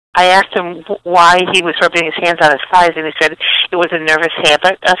I asked him why he was rubbing his hands on his thighs, and he said it was a nervous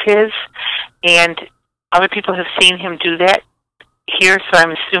habit of his, and other people have seen him do that here, so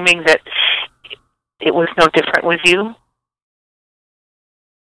I'm assuming that it was no different with you.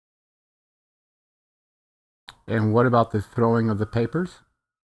 And what about the throwing of the papers?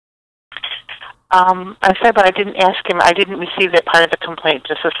 I said, but I didn't ask him. I didn't receive that part of the complaint,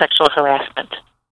 just the sexual harassment.